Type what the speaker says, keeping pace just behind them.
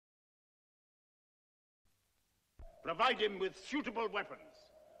Provide him with suitable weapons.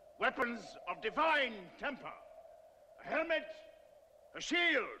 Weapons of divine temper. A helmet, a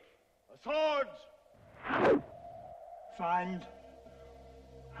shield, a sword. Find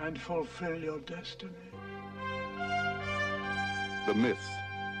and fulfill your destiny. The myth.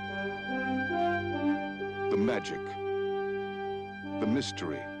 The magic. The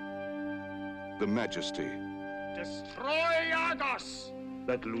mystery. The majesty. Destroy Argos!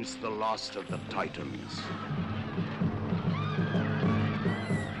 Let loose the last of the Titans.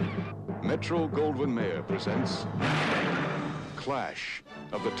 Metro-Goldwyn-Mayer presents Clash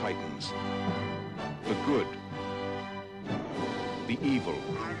of the Titans. The good, the evil,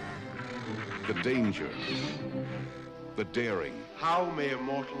 the danger, the daring. How may a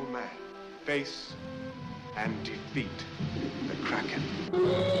mortal man face and defeat the Kraken?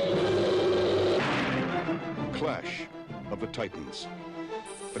 Clash of the Titans.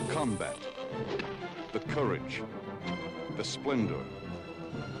 The combat, the courage, the splendor,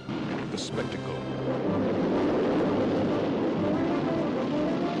 the spectacle.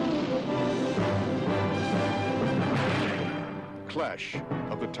 Clash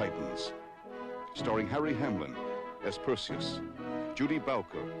of the Titans. Starring Harry Hamlin as Perseus, Judy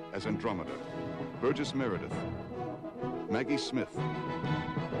Bowker as Andromeda, Burgess Meredith, Maggie Smith,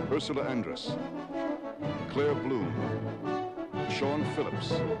 Ursula Andress, Claire Bloom, Sean Phillips,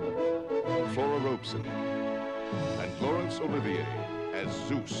 Flora Robeson, and Laurence Olivier as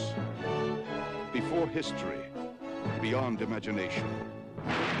Zeus. Before history, beyond imagination.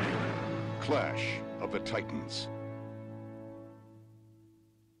 Clash of the Titans.